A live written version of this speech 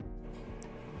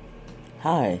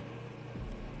Hi.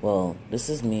 Well, this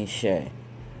is me, Shay.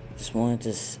 Just wanted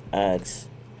to ask,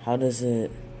 how does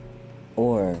it,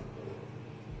 or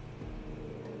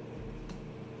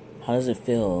how does it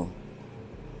feel,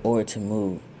 or to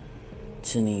move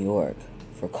to New York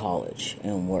for college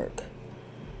and work?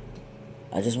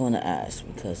 I just want to ask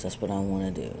because that's what I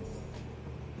want to do,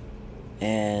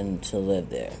 and to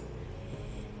live there.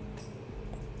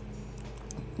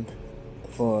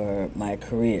 For my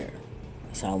career.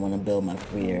 So I want to build my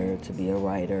career to be a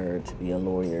writer, to be a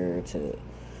lawyer, to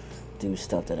do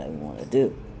stuff that I want to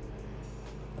do.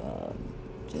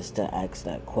 Just to ask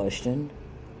that question.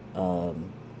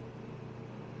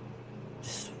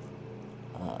 Just,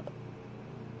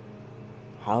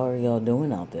 how are y'all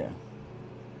doing out there?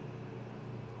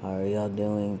 How are y'all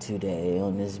doing today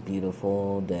on this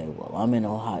beautiful day? Well, I'm in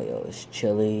Ohio. It's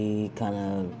chilly, kind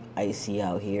of icy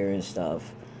out here and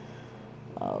stuff.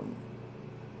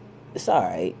 It's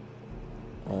alright.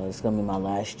 It's going to be my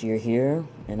last year here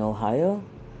in Ohio.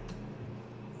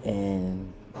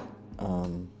 And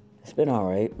it's been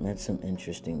alright. Met some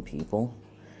interesting people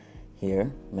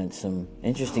here. Met some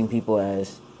interesting people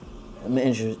as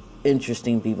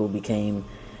interesting people became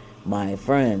my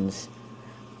friends.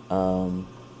 Some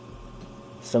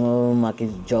of them I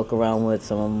can joke around with.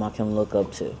 Some of them I can look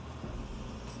up to.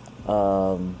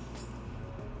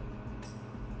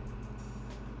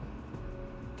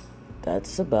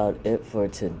 That's about it for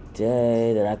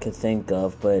today that I could think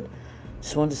of, but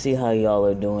just wanted to see how y'all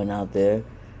are doing out there.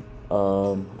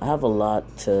 I have a lot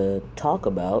to talk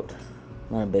about.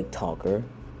 I'm not a big talker.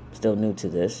 Still new to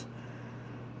this.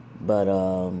 But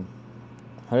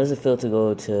how does it feel to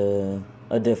go to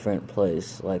a different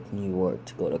place like New York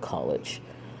to go to college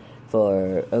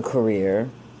for a career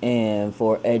and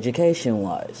for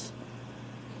education-wise?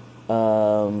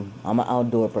 I'm an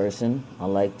outdoor person. I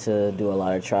like to do a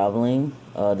lot of traveling.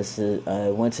 I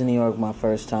went to New York my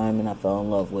first time and I fell in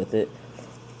love with it.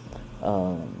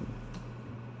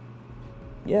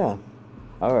 Yeah.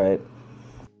 All right.